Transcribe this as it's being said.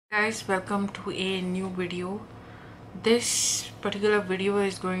Guys, welcome to a new video. This particular video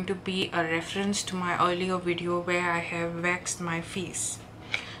is going to be a reference to my earlier video where I have waxed my face.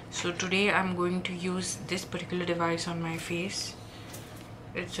 So today I'm going to use this particular device on my face.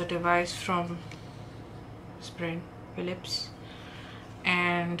 It's a device from Philips,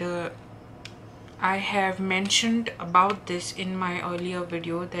 and I have mentioned about this in my earlier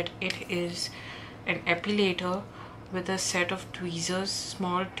video that it is an epilator with a set of tweezers,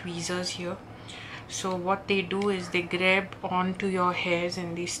 small tweezers here. So what they do is they grab onto your hairs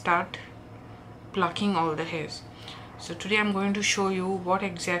and they start plucking all the hairs. So today I'm going to show you what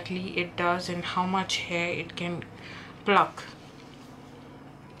exactly it does and how much hair it can pluck.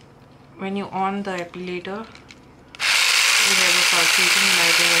 When you on the epilator, you have a pulsating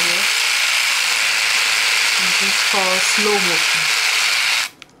light over here. This is called slow motion.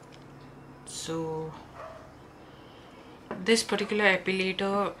 So this particular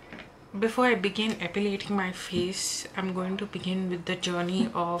epilator, before I begin epilating my face, I'm going to begin with the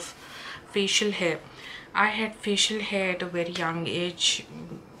journey of facial hair. I had facial hair at a very young age,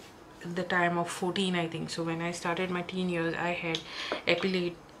 at the time of 14 I think. So when I started my teen years, I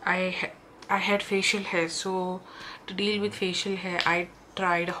had facial hair. So to deal with facial hair, I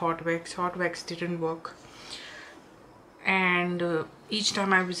tried hot wax didn't work. And each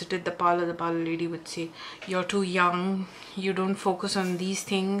time I visited the parlor lady would say, "You're too young, you don't focus on these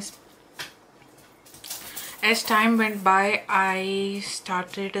things." As time went by, I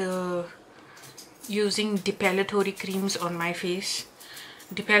started using depilatory creams on my face.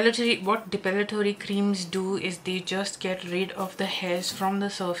 What depilatory creams do is they just get rid of the hairs from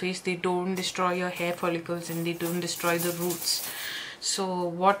the surface. They don't destroy your hair follicles and they don't destroy the roots. So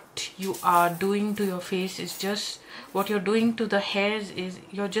what you are doing to your face is just what you're doing to the hairs is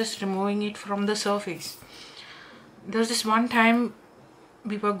you're just removing it from the surface. There was this one time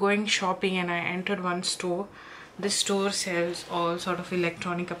we were going shopping and I entered one store. This store sells all sort of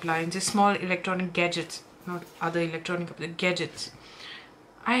electronic appliances, small electronic gadgets, not other electronic gadgets.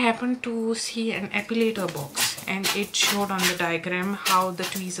 I happened to see an epilator box and it showed on the diagram how the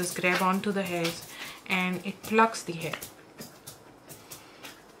tweezers grab onto the hairs and it plucks the hair.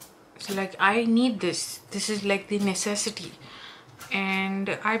 So like, I need this. This is like the necessity.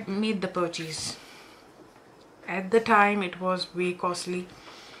 And I made the purchase. At the time it was way costly.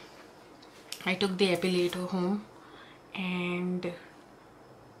 I took the epilator home, and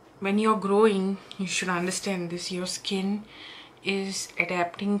when you're growing, you should understand this. Your skin is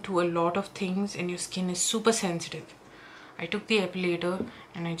adapting to a lot of things and your skin is super sensitive. I took the epilator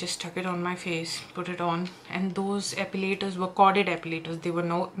and I just stuck it on my face, put it on, and those epilators were corded epilators. They were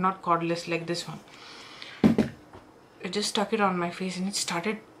not cordless like this one. I just stuck it on my face and it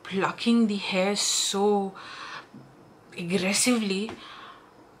started plucking the hair so aggressively.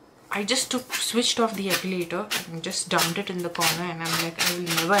 I just switched off the epilator and just dumped it in the corner, and I'm like, I will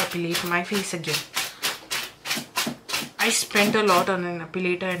never epilate my face again. I spent a lot on an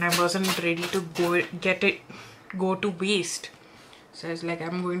epilator and I wasn't ready to go to waste. So I was like,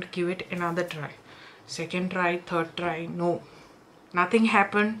 I'm going to give it another try. Second try, third try, no. Nothing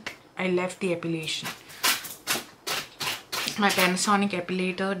happened. I left the epilation. My Panasonic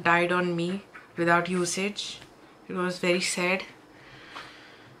epilator died on me without usage. It was very sad.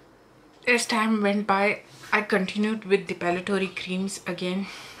 As time went by, I continued with depilatory creams again.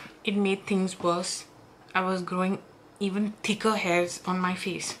 It made things worse. I was growing even thicker hairs on my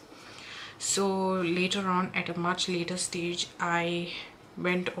face. So later on, at a much later stage, I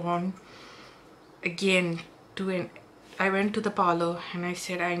went on again I went to the parlor and I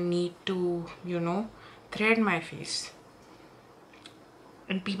said I need to, thread my face.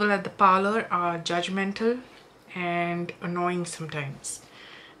 And people at the parlor are judgmental and annoying sometimes.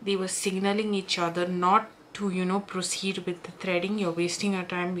 They were signaling each other not to, proceed with the threading. You're wasting your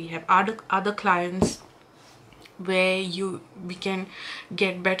time. We have other clients where we can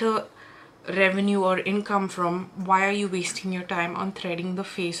get better revenue or income from. Why are you wasting your time on threading the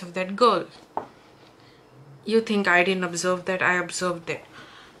face of that girl? You think I didn't observe that? I observed that.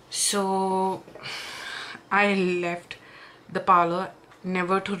 So I left the parlor,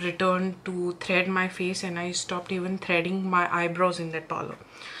 never to return to thread my face, and I stopped even threading my eyebrows in that parlor.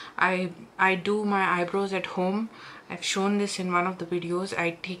 I do my eyebrows at home. I've shown this in one of the videos.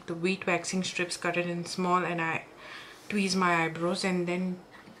 I take the wheat waxing strips, cut it in small, and I tweeze my eyebrows and then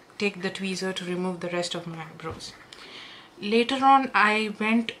take the tweezer to remove the rest of my eyebrows. Later on, I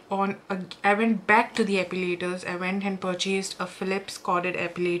went back to the epilators. I went and purchased a Philips corded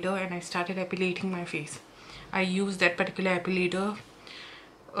epilator and I started epilating my face. I used that particular epilator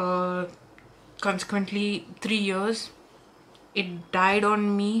consequently 3 years. It died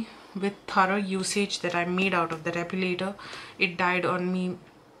on me with thorough usage that I made out of that epilator. It died on me,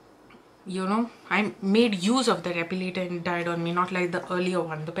 you know, I made use of that epilator and it died on me, not like the earlier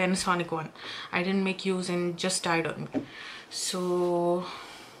one, the Panasonic one. I didn't make use and just died on me. So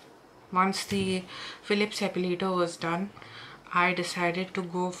once the Philips epilator was done, I decided to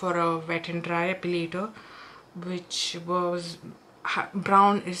go for a wet and dry epilator, which was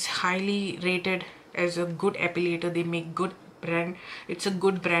Braun is highly rated as a good epilator. They make good brand. It's a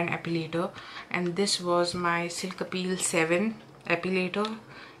good brand epilator, and this was my Silk Epil 7 epilator.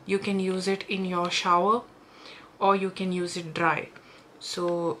 You can use it in your shower or you can use it dry.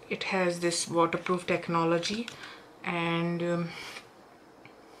 So it has this waterproof technology, and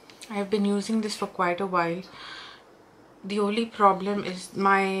I've been using this for quite a while. The only problem is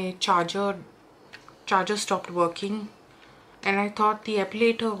my charger stopped working, and I thought the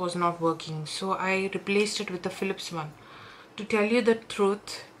epilator was not working, so I replaced it with the Philips one. To tell you the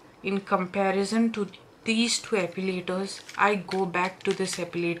truth, in comparison to these two epilators, I go back to this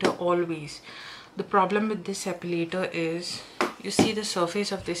epilator always. The problem with this epilator is, you see the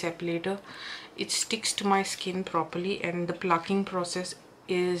surface of this epilator, it sticks to my skin properly, and the plucking process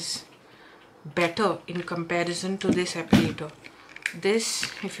is better in comparison to this epilator. This,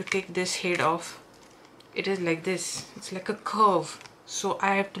 if you take this head off, it is like this. It's like a curve. So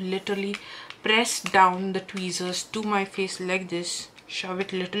I have to literally press down the tweezers to my face like this, shove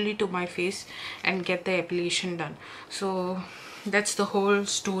it literally to my face and get the epilation done. So that's the whole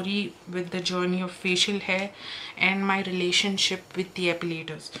story with the journey of facial hair and my relationship with the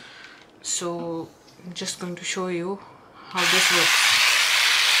epilators. So I'm just going to show you how this works.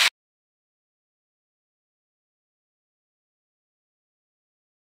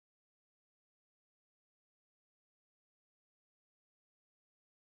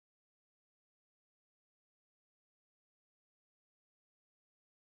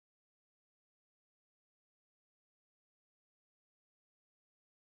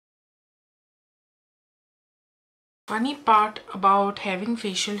 Funny part about having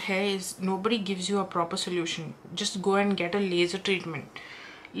facial hair is nobody gives you a proper solution. Just go and get a laser treatment.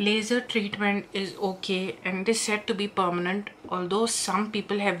 Laser treatment is okay and it is said to be permanent, although some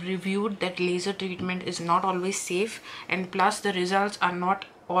people have reviewed that laser treatment is not always safe, and plus the results are not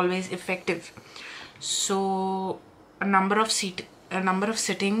always effective. So a number of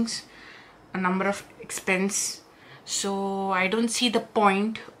sittings, a number of expense. So I don't see the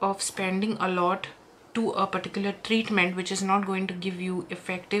point of spending a lot to a particular treatment which is not going to give you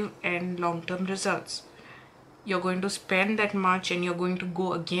effective and long-term results. You're going to spend that much and you're going to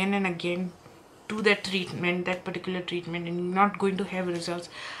go again and again to that treatment, that particular treatment, and you're not going to have results.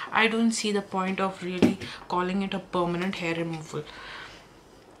 I don't see the point of really calling it a permanent hair removal.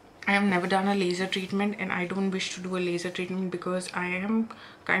 I have never done a laser treatment and I don't wish to do a laser treatment because I am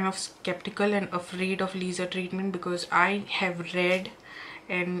kind of skeptical and afraid of laser treatment, because I have read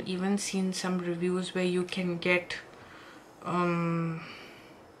and even seen some reviews where you can get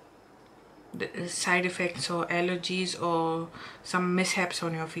the side effects or allergies or some mishaps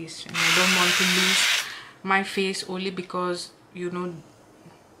on your face, and I don't want to lose my face only because, you know,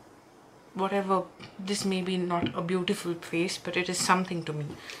 whatever, this may be not a beautiful face but it is something to me,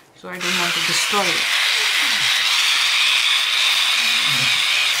 so I don't want to destroy it.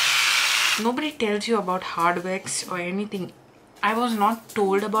 Nobody tells you about hard wax or anything. I was not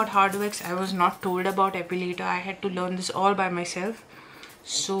told about hard wax, I was not told about epilator. I had to learn this all by myself.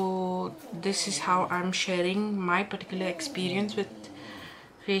 So this is how I'm sharing my particular experience with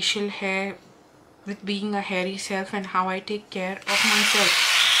facial hair, with being a hairy self, and how I take care of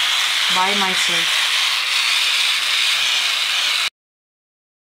myself by myself.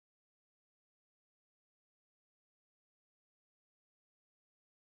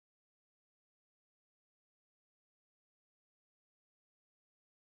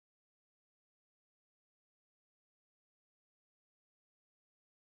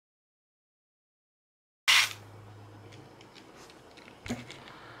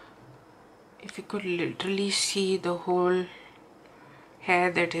 If you could literally see the whole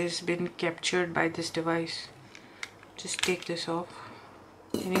hair that has been captured by this device. Just take this off.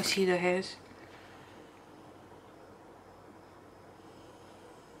 Can you see the hairs?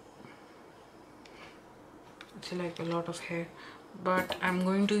 It's like a lot of hair. But I'm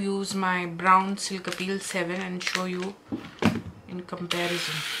going to use my Braun Silk Epil 7 and show you in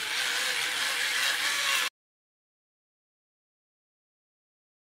comparison.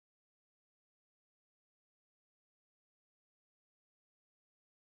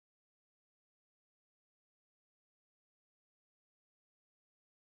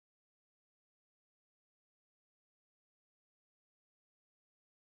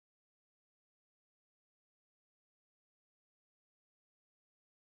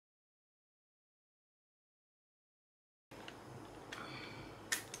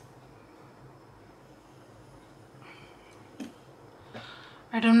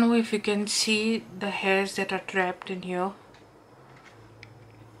 I don't know if you can see the hairs that are trapped in here.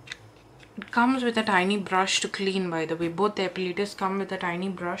 It comes with a tiny brush to clean, by the way. Both the epilators come with a tiny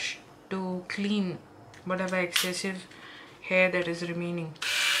brush to clean whatever excessive hair that is remaining.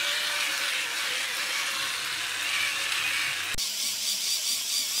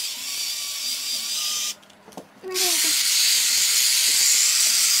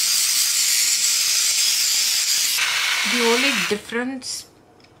 The only difference,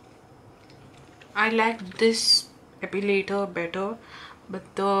 I like this epilator better,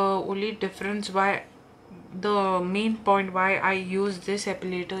 but the only difference, the main point why I use this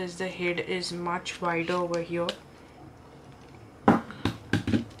epilator is the head is much wider over here.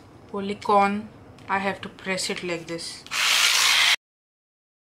 Only con, I have to press it like this.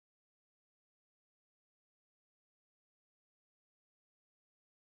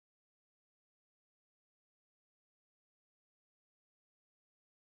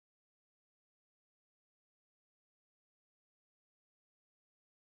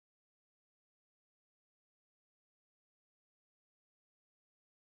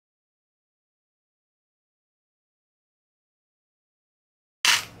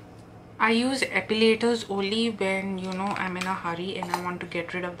 I use epilators only when, you know, I'm in a hurry and I want to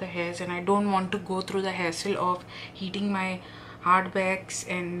get rid of the hairs and I don't want to go through the hassle of heating my hard wax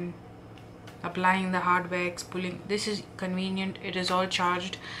and applying the hard wax, pulling. This is convenient. It is all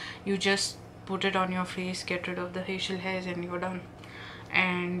charged. You just put it on your face, get rid of the facial hairs, and you're done.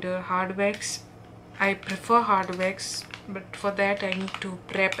 And hard wax, I prefer hard wax, but for that I need to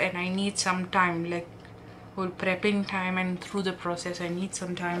prep and I need some time, like whole prepping time, and through the process I need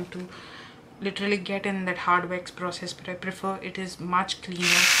some time to literally get in that hard wax process, but I prefer it is much cleaner.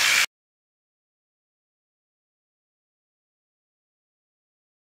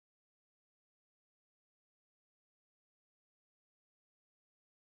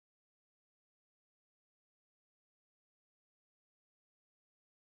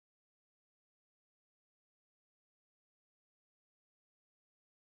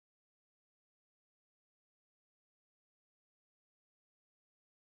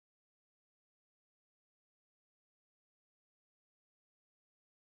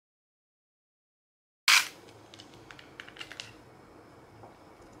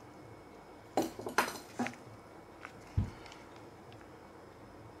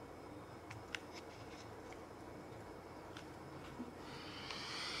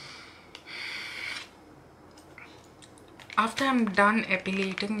 After I'm done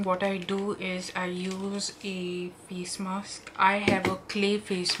epilating, what I do is I use a face mask. I have a clay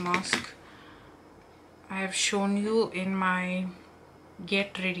face mask. I have shown you in my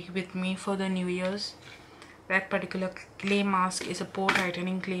get ready with me for the New Year's. That particular clay mask is a pore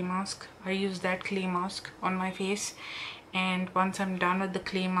tightening clay mask. I use that clay mask on my face, and once I'm done with the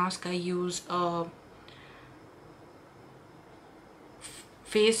clay mask, I use a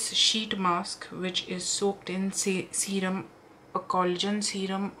face sheet mask which is soaked in serum, a collagen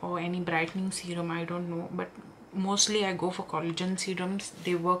serum or any brightening serum, I don't know, but mostly I go for collagen serums.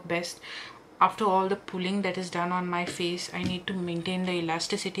 They work best. After all the pulling that is done on my face, I need to maintain the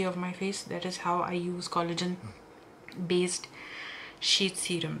elasticity of my face. That is how I use collagen based sheet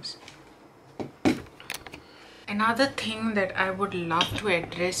serums. Another thing that I would love to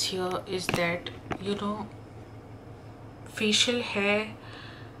address here is that, you know, facial hair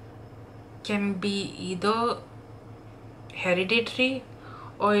can be either hereditary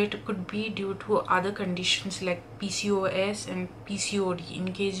or it could be due to other conditions like PCOS and PCOD.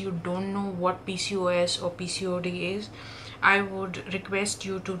 In case you don't know what PCOS or PCOD is, I would request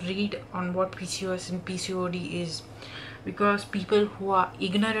you to read on what PCOS and PCOD is, because people who are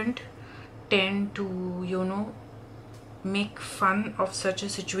ignorant tend to, you know, make fun of such a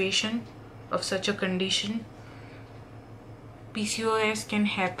situation, of such a condition. PCOS can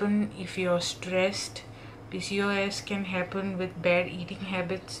happen if you're stressed. PCOS can happen with bad eating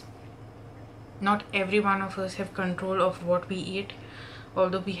habits. Not every one of us have control of what we eat,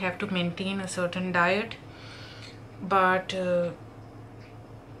 although we have to maintain a certain diet. But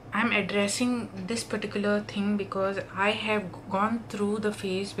I'm addressing this particular thing because I have gone through the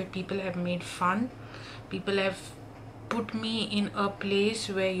phase where people have made fun. People have put me in a place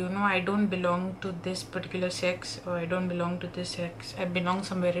where, you know, I don't belong to this particular sex or I don't belong to this sex. I belong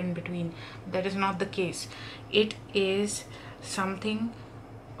somewhere in between. That is not the case. It is something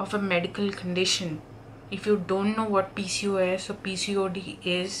of a medical condition. If you don't know what PCOS or PCOD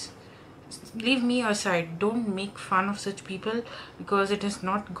is, leave me aside. Don't make fun of such people because it is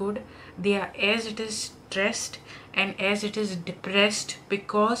not good. They are as it is stressed and as it is depressed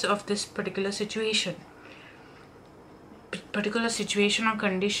because of this particular situation. particular situation or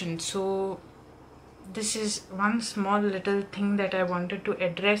condition. So this is one small little thing that I wanted to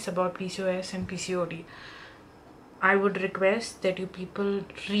address about PCOS and PCOD. I would request that you people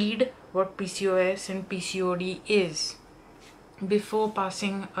read what PCOS and PCOD is before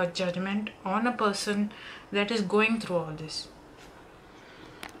passing a judgment on a person that is going through all this.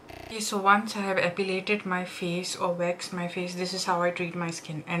 Okay, so once I have epilated my face or waxed my face, this is how I treat my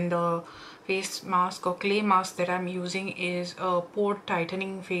skin. And the face mask or clay mask that I'm using is a pore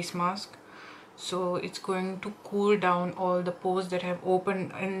tightening face mask. So it's going to cool down all the pores that have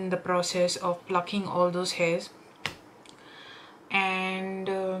opened in the process of plucking all those hairs.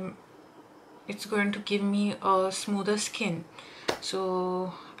 And it's going to give me a smoother skin.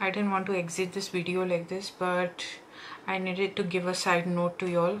 So I didn't want to exit this video like this, but I needed to give a side note to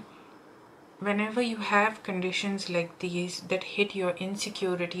y'all. Whenever you have conditions like these that hit your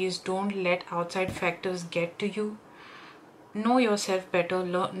insecurities, don't let outside factors get to you. Know yourself better,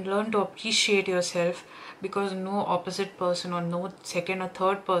 learn to appreciate yourself, because no opposite person or no second or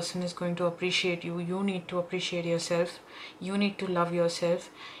third person is going to appreciate you. You need to appreciate yourself. You need to love yourself.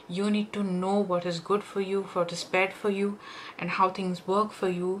 You need to know what is good for you, what is bad for you, and how things work for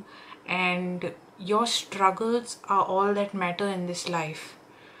you. And your struggles are all that matter in this life.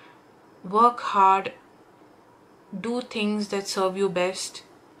 Work hard, do things that serve you best.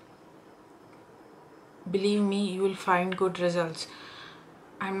 Believe me, you will find good results.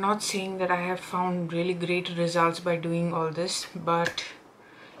 I'm not saying that I have found really great results by doing all this, but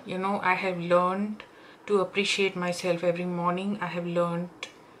you know, I have learned to appreciate myself every morning. I have learned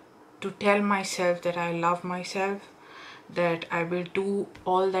to tell myself that I love myself, that I will do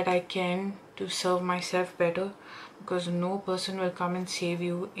all that I can to serve myself better, because no person will come and save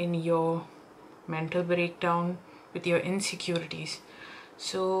you in your mental breakdown with your insecurities.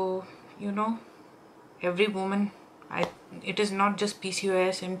 So, you know, every woman, it is not just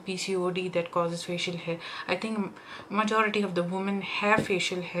PCOS and PCOD that causes facial hair. I think majority of the women have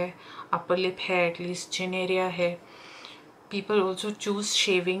facial hair, upper lip hair, at least chin area hair. People also choose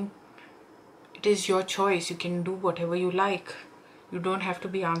shaving. It is your choice. You can do whatever you like. You don't have to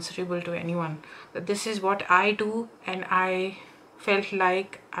be answerable to anyone. But this is what I do, and I felt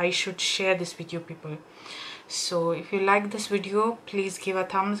like I should share this with you people. So if you like this video, please give a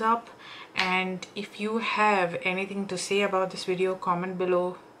thumbs up. And if you have anything to say about this video, comment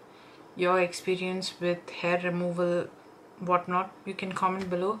below your experience with hair removal, whatnot. You can comment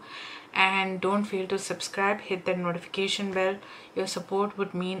below, and don't fail to subscribe, hit that notification bell. Your support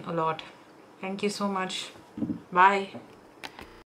would mean a lot. Thank you so much. Bye.